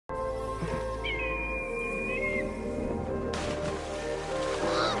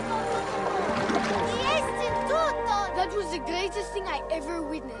the greatest thing I ever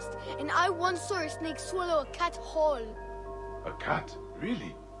witnessed, and I once saw a snake swallow a cat whole. A cat?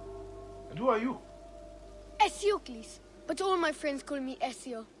 Really? And who are you? Esiocles, but all my friends call me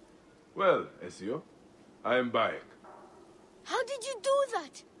Esio. Well, Esio, I am Bayek. How did you do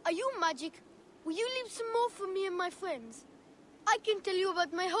that? Are you magic? Will you leave some more for me and my friends? I can tell you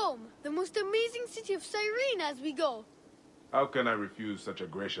about my home, the most amazing city of Cyrene as we go. How can I refuse such a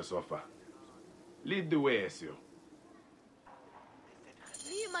gracious offer? Lead the way, Esio.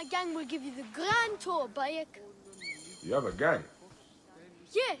 Me and my gang will give you the grand tour, Bayek. You have a gang?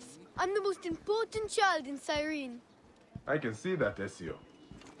 Yes, I'm the most important child in Cyrene. I can see that, Esio.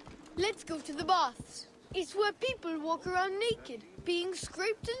 Let's go to the baths. It's where people walk around naked, being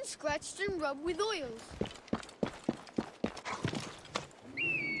scraped and scratched and rubbed with oils.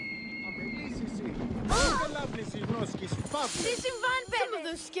 Some of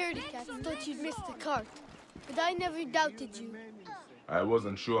those scaredy cats thought you'd missed the cart, but I never doubted you. I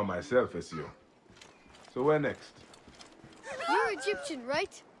wasn't sure myself, Esio. So where next? You're Egyptian,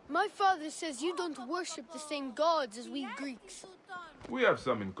 right? My father says you don't worship the same gods as we Greeks. We have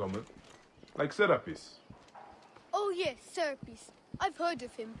some in common. Like Serapis. Oh yes, Serapis. I've heard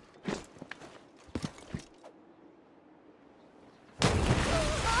of him.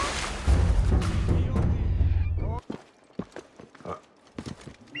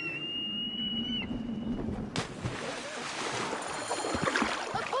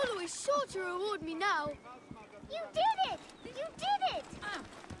 Apollo is sure to reward me now. You did it! You did it!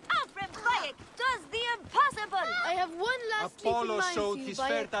 Our friend Bayek does the impossible! I have one last Apollo sleeping showed mind for you, his Bayek.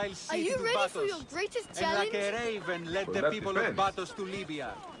 fertile Are seed you to ready for Bathos, your greatest and challenge? like a raven led Well, the that people depends. of Bathos to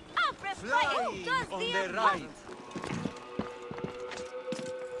Libya. Our friend Fly Bayek does on the the impossible! right.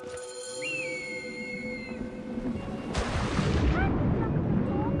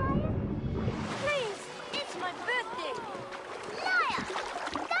 Please, it's my birthday! Liar!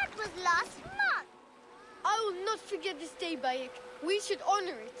 That was last month! I will not forget this day, Bayek. We should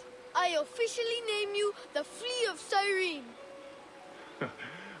honor it. I officially name you the Flea of Cyrene.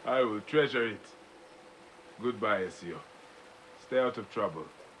 I will treasure it. Goodbye, Esio. Stay out of trouble.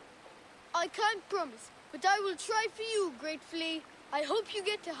 I can't promise, but I will try for you, Great Flea. I hope you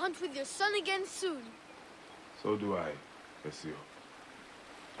get to hunt with your son again soon. So do I, Esio.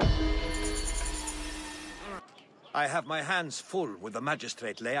 I have my hands full with the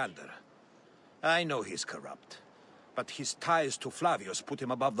magistrate Leander. I know he's corrupt, but his ties to Flavius put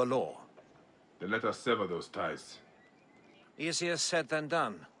him above the law. Then let us sever those ties. Easier said than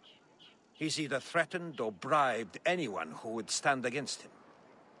done. He's either threatened or bribed anyone who would stand against him.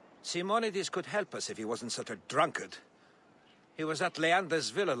 Simonides could help us if he wasn't such a drunkard. He was at Leander's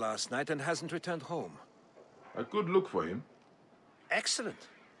villa last night and hasn't returned home. I could look for him. Excellent.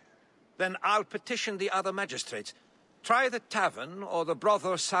 Then I'll petition the other magistrates. Try the tavern or the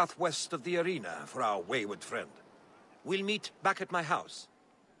brothel southwest of the arena for our wayward friend. We'll meet back at my house.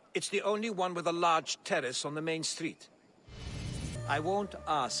 It's the only one with a large terrace on the main street. I won't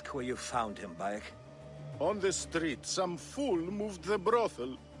ask where you found him, Bayek. On the street, some fool moved the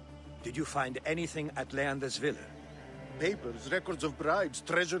brothel. Did you find anything at Leander's villa? Papers, records of bribes,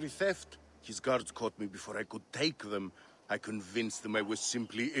 treasury theft. His guards caught me before I could take them. I convinced them I was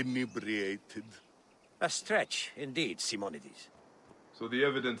simply inebriated. A stretch, indeed, Simonides. So the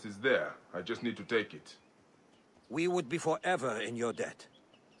evidence is there. I just need to take it. We would be forever in your debt.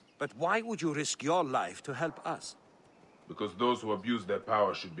 But why would you risk your life to help us? Because those who abuse their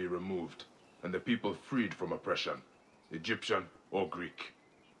power should be removed, and the people freed from oppression, Egyptian or Greek.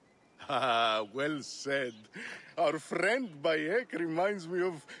 Ah, well said. Our friend Bayek reminds me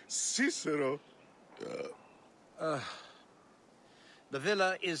of Cicero. The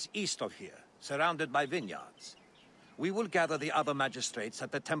villa is east of here, surrounded by vineyards. We will gather the other magistrates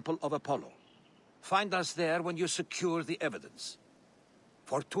at the Temple of Apollo. Find us there when you secure the evidence.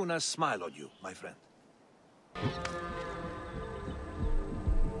 Fortuna smile on you, my friend.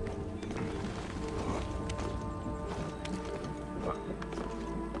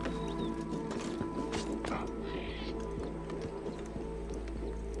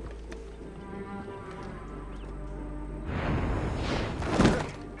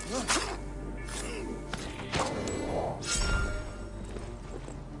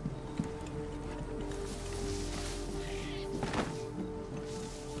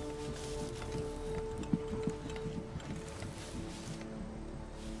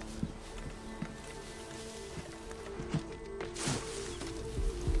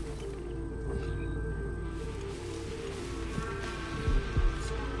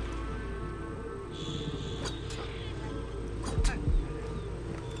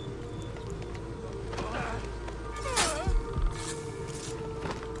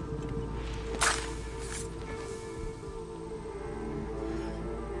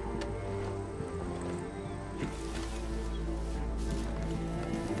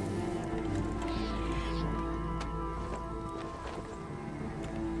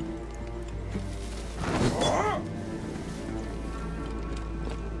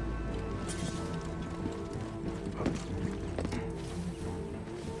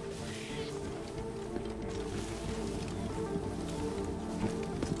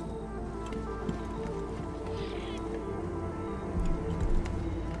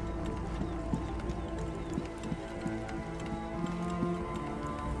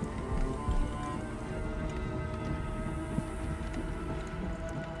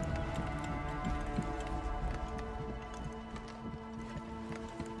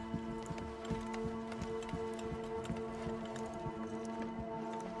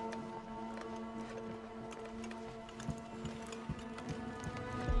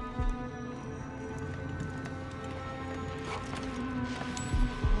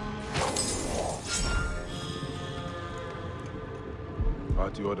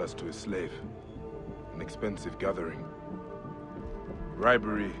 Party orders to a slave. An expensive gathering.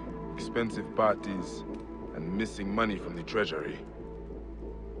 Bribery, expensive parties, and missing money from the treasury.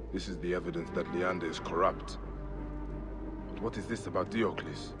 This is the evidence that Leander is corrupt. But what is this about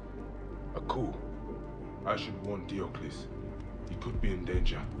Diocles? A coup. I should warn Diocles. He could be in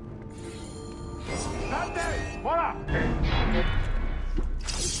danger.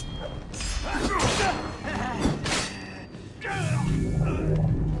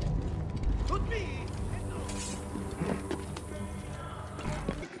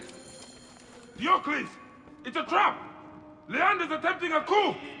 Diocles! It's a trap! Leander's attempting a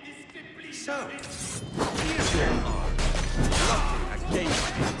coup! So, here you are. Plotting against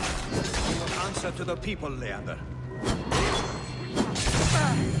me. You will answer to the people, Leander.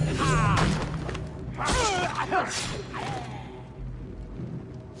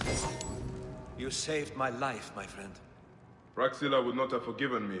 You saved my life, my friend. Praxilla would not have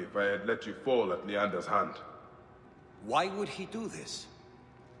forgiven me if I had let you fall at Leander's hand. Why would he do this?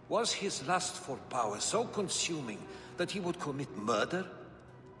 Was his lust for power so consuming that he would commit murder?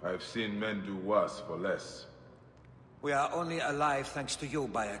 I've seen men do worse for less. We are only alive thanks to you,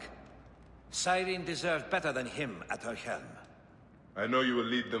 Bayek. Cyrene deserved better than him at her helm. I know you will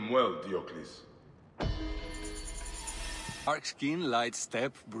lead them well, Diocles. Dark skin, light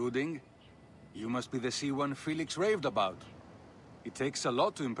step, brooding. You must be the C1 Felix raved about. It takes a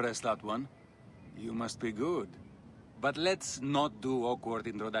lot to impress that one. You must be good. But let's not do awkward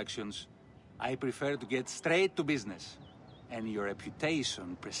introductions. I prefer to get straight to business. And your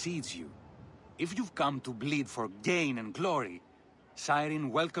reputation precedes you. If you've come to bleed for gain and glory, Cyrene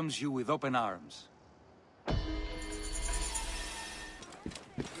welcomes you with open arms.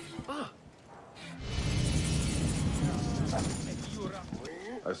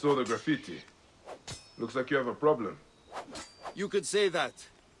 I saw the graffiti. Looks like you have a problem. You could say that.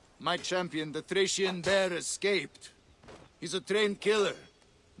 My champion, the Thracian bear, escaped. He's a trained killer.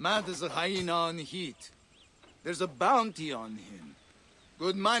 Mad as a hyena on heat. There's a bounty on him.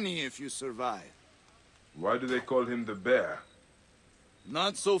 Good money if you survive. Why do they call him the bear?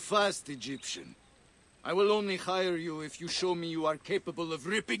 Not so fast, Egyptian. I will only hire you if you show me you are capable of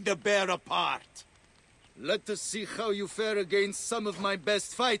ripping the bear apart. Let us see how you fare against some of my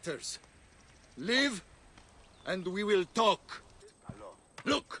best fighters. Live, and we will talk.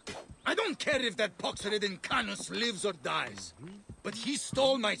 Look, I don't care if that pox-ridden Canus lives or dies. But he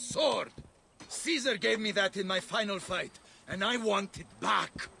stole my sword. Caesar gave me that in my final fight, and I want it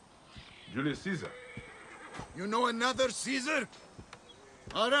back. Julius Caesar? You know another Caesar?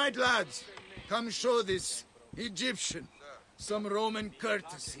 All right, lads. Come show this Egyptian some Roman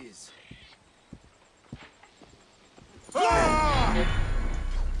courtesies.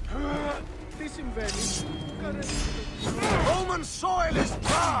 Roman soil is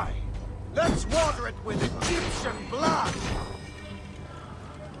dry! Let's water it with Egyptian blood!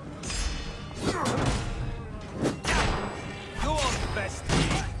 Your best.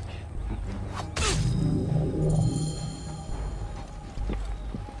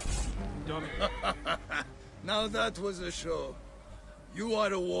 Now that was a show. You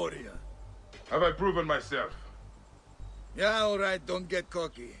are a warrior. Have I proven myself? Yeah, all right, don't get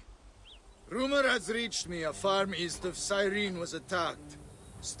cocky. Rumor has reached me a farm east of Cyrene was attacked.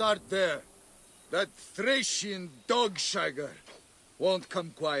 Start there. That Thracian dog-shagger won't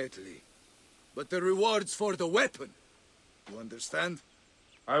come quietly. But the reward's for the weapon. You understand?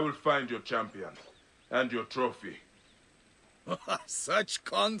 I will find your champion. And your trophy. Such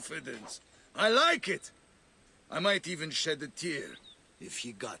confidence. I like it. I might even shed a tear if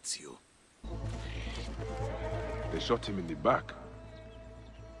he got you. They shot him in the back.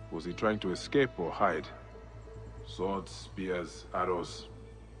 Was he trying to escape or hide? Swords, spears, arrows.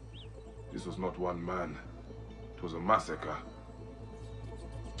 This was not one man. It was a massacre.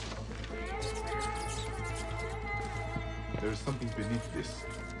 There is something beneath this.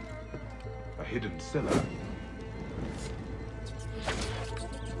 A hidden cellar.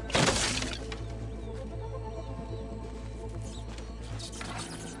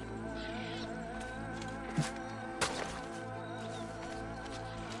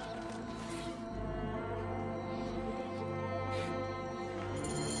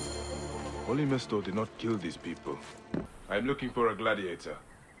 Polymestor did not kill these people. I am looking for a gladiator.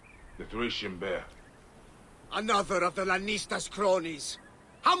 The Thracian bear. Another of the Lannista's cronies.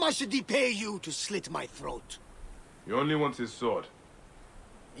 How much did he pay you to slit my throat? He only wants his sword.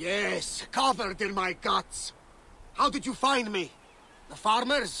 Yes, covered in my guts. How did you find me? The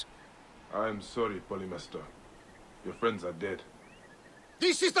farmers? I am sorry, Polymestor. Your friends are dead.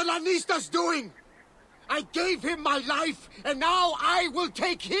 This is the Lannista's doing! I gave him my life, and now I will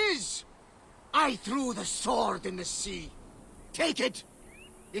take his! I threw the sword in the sea. Take it!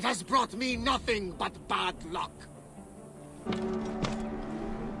 It has brought me nothing but bad luck.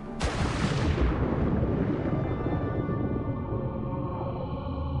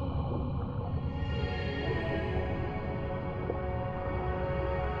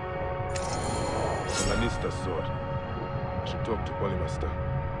 Lannister's sword. I should talk to Polymaster.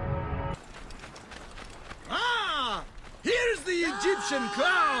 Ah! Here's the Egyptian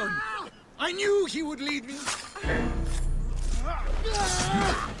clown! I knew he would lead me.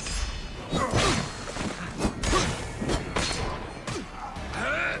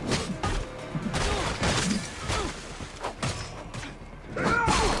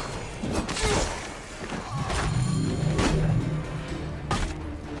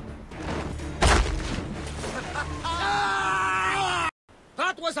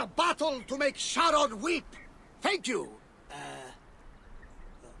 That was a battle to make Sharon weep. Thank you.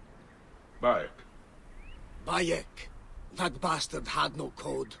 Bayek. Bayek. That bastard had no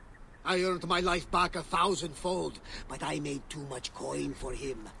code. I earned my life back 1,000-fold, but I made too much coin for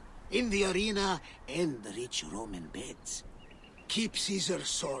him. In the arena and the rich Roman beds. Keep Caesar's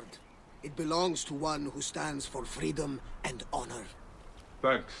sword. It belongs to one who stands for freedom and honor.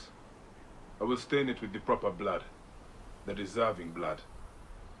 Thanks. I will stain it with the proper blood. The deserving blood.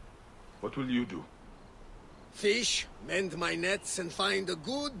 What will you do? Fish, mend my nets, and find a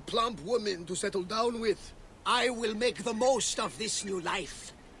good, plump woman to settle down with. I will make the most of this new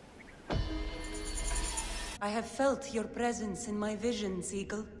life. I have felt your presence in my visions,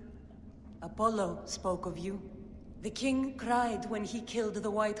 Eagle. Apollo spoke of you. The king cried when he killed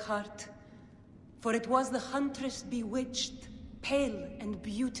the White Hart. For it was the huntress bewitched, pale and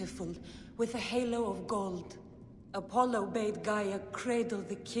beautiful, with a halo of gold. Apollo bade Gaia cradle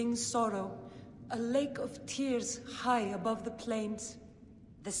the king's sorrow, a lake of tears high above the plains.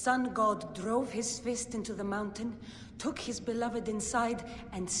 The sun god drove his fist into the mountain, took his beloved inside,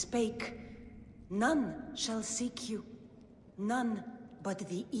 and spake, "None shall seek you, none but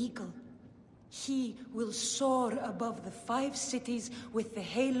the eagle. He will soar above the 5 cities with the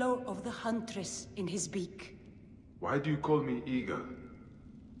halo of the huntress in his beak." Why do you call me Eagle?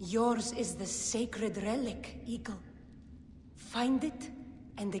 Yours is the sacred relic, Eagle. Find it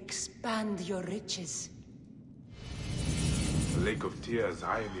and expand your riches. A lake of tears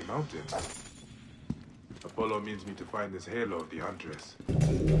high in the mountain. Apollo means me to find this halo of the huntress.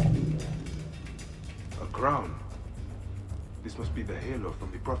 A crown. This must be the halo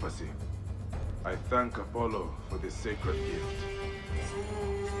from the prophecy. I thank Apollo for this sacred gift.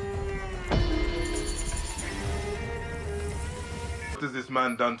 What has this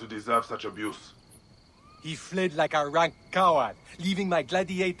man done to deserve such abuse? He fled like a rank coward, leaving my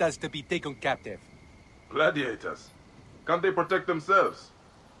gladiators to be taken captive. Gladiators? Can't they protect themselves?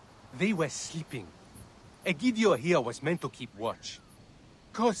 They were sleeping. Egidio here was meant to keep watch.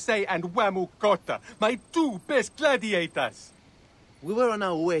 Kosei and Wamukota, my 2 best gladiators! We were on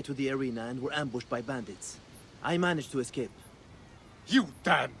our way to the arena and were ambushed by bandits. I managed to escape. You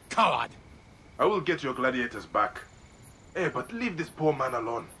damn coward! I will get your gladiators back. Hey, but leave this poor man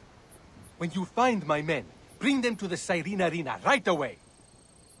alone. When you find my men, bring them to the Cyrene Arena right away.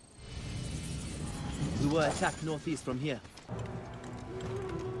 We were attacked northeast from here.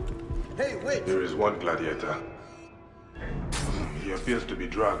 Hey, wait! There is one gladiator. He appears to be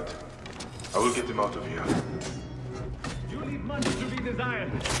drugged. I will get him out of here. You leave much to be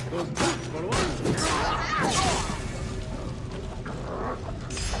desired. Those boots for one.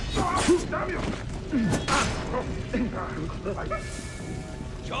 Damn you! You're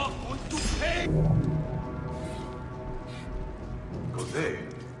going to pay! Jose.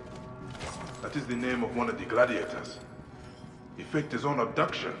 That is the name of one of the gladiators. He faked his own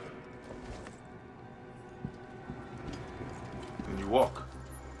abduction. Can you walk?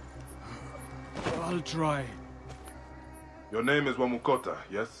 I'll try. Your name is Wamukota,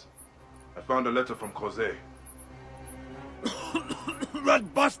 yes? I found a letter from Jose.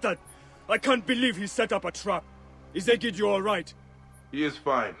 Rat bastard! I can't believe he set up a trap. Is Egidio all right? He is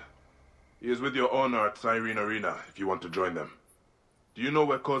fine. He is with your owner at Cyrene Arena, if you want to join them. Do you know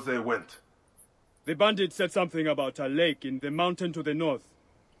where Jose went? The bandit said something about a lake in the mountain to the north.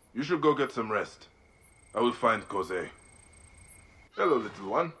 You should go get some rest. I will find Jose. Hello, little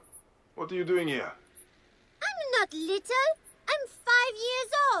one. What are you doing here? I'm not little. I'm 5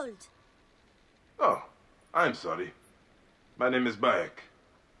 years old. Oh, I'm sorry. My name is Bayek.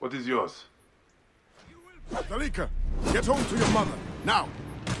 What is yours? Talika, get home to your mother, now!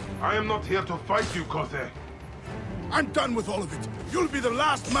 I am not here to fight you, Jose. I'm done with all of it. You'll be the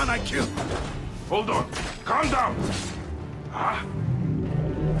last man I kill. Hold on. Calm down. Huh?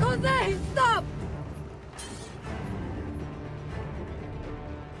 Jose, stop!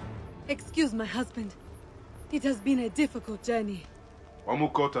 Excuse my husband. It has been a difficult journey.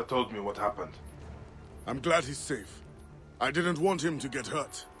 Wamukota told me what happened. I'm glad he's safe. I didn't want him to get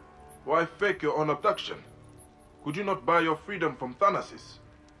hurt. Why fake your own abduction? Could you not buy your freedom from Thanasis?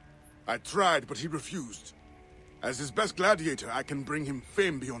 I tried, but he refused. As his best gladiator, I can bring him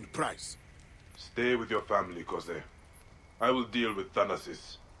fame beyond price. Stay with your family, Kose. I will deal with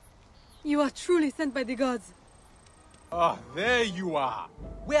Thanasis. You are truly sent by the gods. Oh, there you are.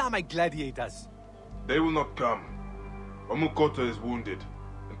 Where are my gladiators? They will not come. Wamukota is wounded,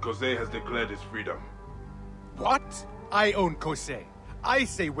 and Kose has declared his freedom. What? I own Kose. I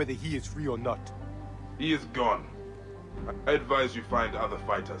say whether he is free or not. He is gone. I advise you find other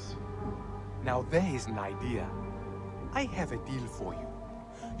fighters. Now there is an idea. I have a deal for you.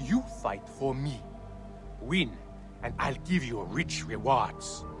 You fight for me. Win, and I'll give you rich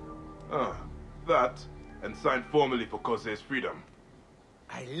rewards. That, and sign formally for Kose's freedom.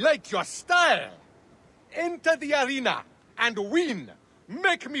 I like your style! Enter the arena and win!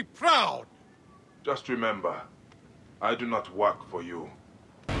 Make me proud! Just remember, I do not work for you.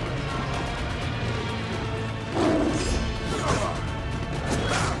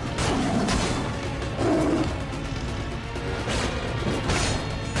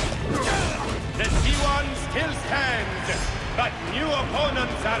 The T1 still stands, but new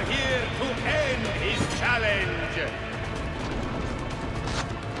opponents are here to end his challenge.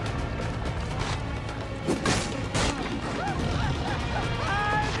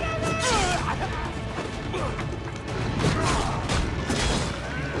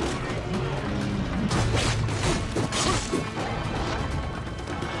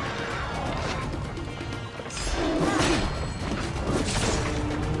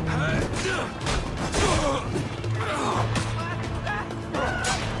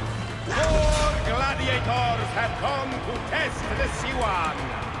 Gladiators have come to test the Siwan.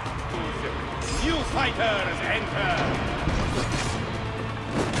 New fighters enter.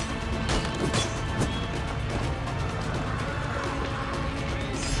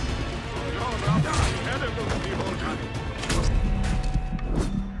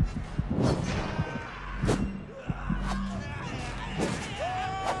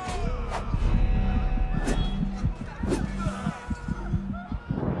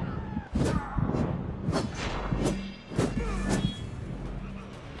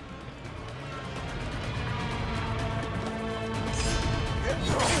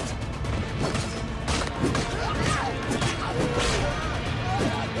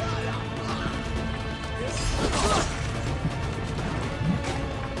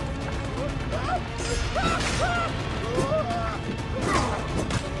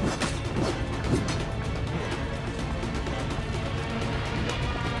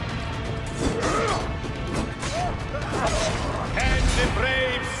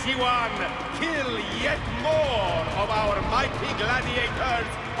 Kill yet more of our mighty gladiators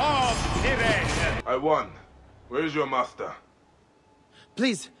of Siren. I won. Where is your master?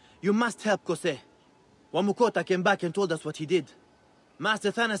 Please, you must help Kose. Wamukota came back and told us what he did.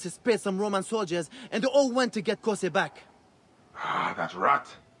 Master Thanasis spared some Roman soldiers, and they all went to get Kose back. Ah, that rat.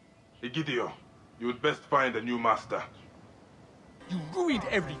 Egidio, you would best find a new master. You ruined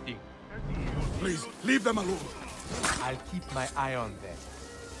everything. Please, leave them alone. I'll keep my eye on them.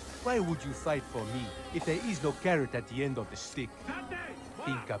 Why would you fight for me if there is no carrot at the end of the stick?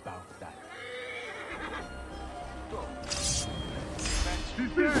 Think about that.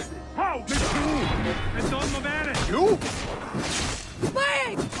 You?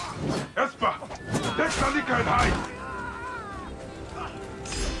 Wait! Espa! Take Salika and hide!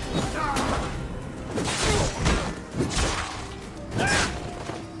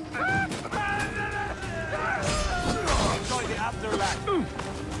 Enjoy the afterlife.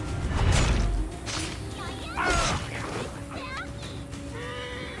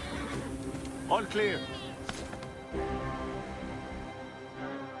 All clear.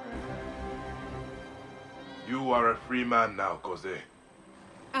 You are a free man now, Kose.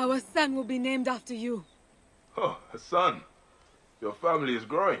 Our son will be named after you. Oh, a son. Your family is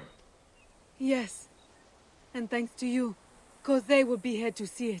growing. Yes. And thanks to you, Kose will be here to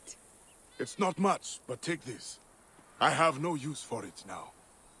see it. It's not much, but take this. I have no use for it now.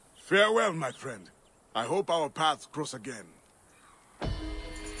 Farewell, my friend. I hope our paths cross again.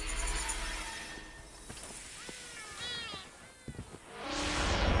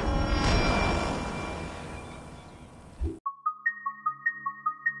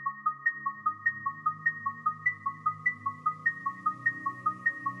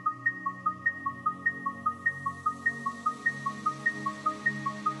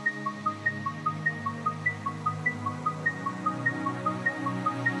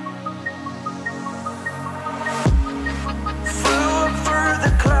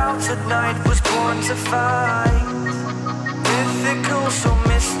 at night was born to fight. Mythical, so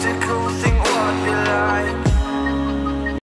mystical,